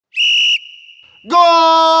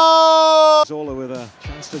Goal! Zola with a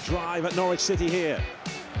chance to drive at Norwich City here.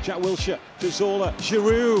 Jack Wilshere to Zola.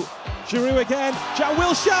 Giroud. Giroud again. Jack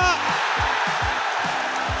Wilshere!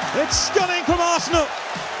 It's stunning from Arsenal.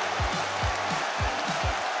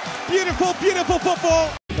 Beautiful, beautiful football.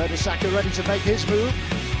 Saka ready to make his move.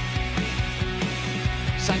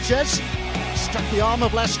 Sanchez struck the arm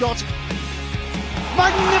of Lescott.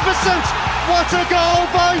 Magnificent! What a goal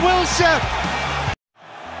by Wilshere!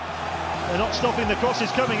 They're not stopping the crosses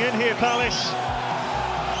coming in here, Palace.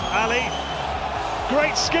 Ali,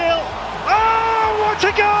 great skill. Oh, what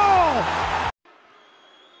a goal!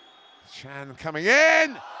 Chan coming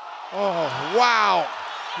in. Oh, wow.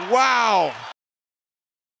 Wow.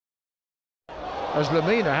 As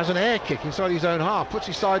Lamina has an air kick inside his own half, puts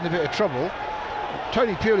his side in a bit of trouble.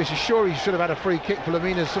 Tony Pulis is sure he should have had a free kick for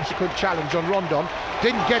Lamina's subsequent challenge on Rondon.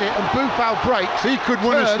 Didn't get it, and Boufal breaks. He could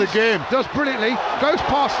win us the game. Does brilliantly, goes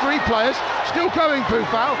past three players, still going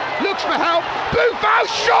Boufal, looks for help. Boufal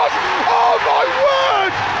shot! Oh my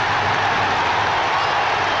word!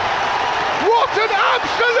 What an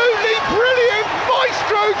absolutely brilliant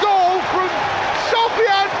maestro goal from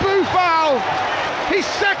Sofiane Boufal! His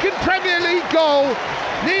second Premier League goal,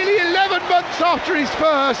 nearly 11 months after his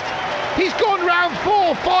first. He's gone round 4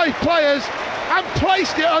 or 5 players and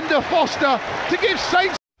placed it under Foster to give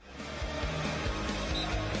Saints.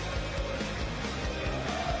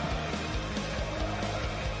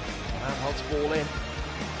 Holds ball in.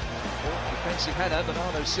 Defensive header,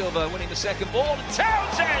 Bernardo Silva winning the second ball.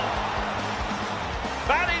 Townsend!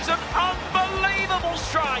 That is an unbelievable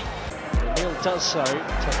strike. Neil does so.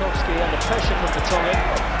 Tarkowski under pressure from Vertonghen.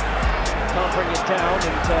 Can't bring it down,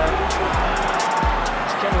 and it's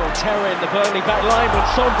general terror in the Burnley back line when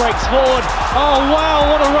Son breaks forward. Oh wow,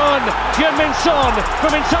 what a run! Heung-min Son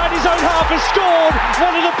from inside his own half has scored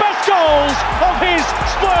one of the best goals of his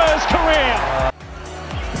Spurs career.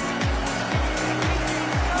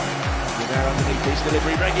 There underneath his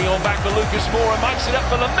delivery, bringing on back for Lucas Moura, makes it up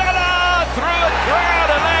for Lamela, through a crowd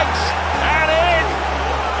of legs, and in!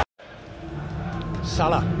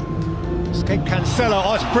 Salah. Escape Cancelo.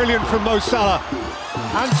 Oh, it's brilliant from Mo Salah.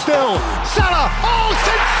 And still, Salah! Oh,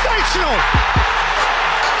 sensational!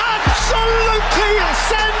 Absolutely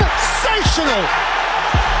sensational!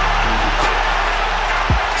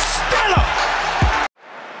 Stellar!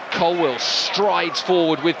 Colwill strides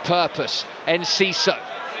forward with purpose. Enciso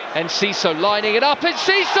lining it up.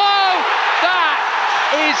 Enciso! That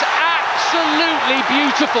is absolutely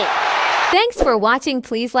beautiful. Thanks for watching.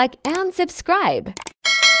 Please like and subscribe.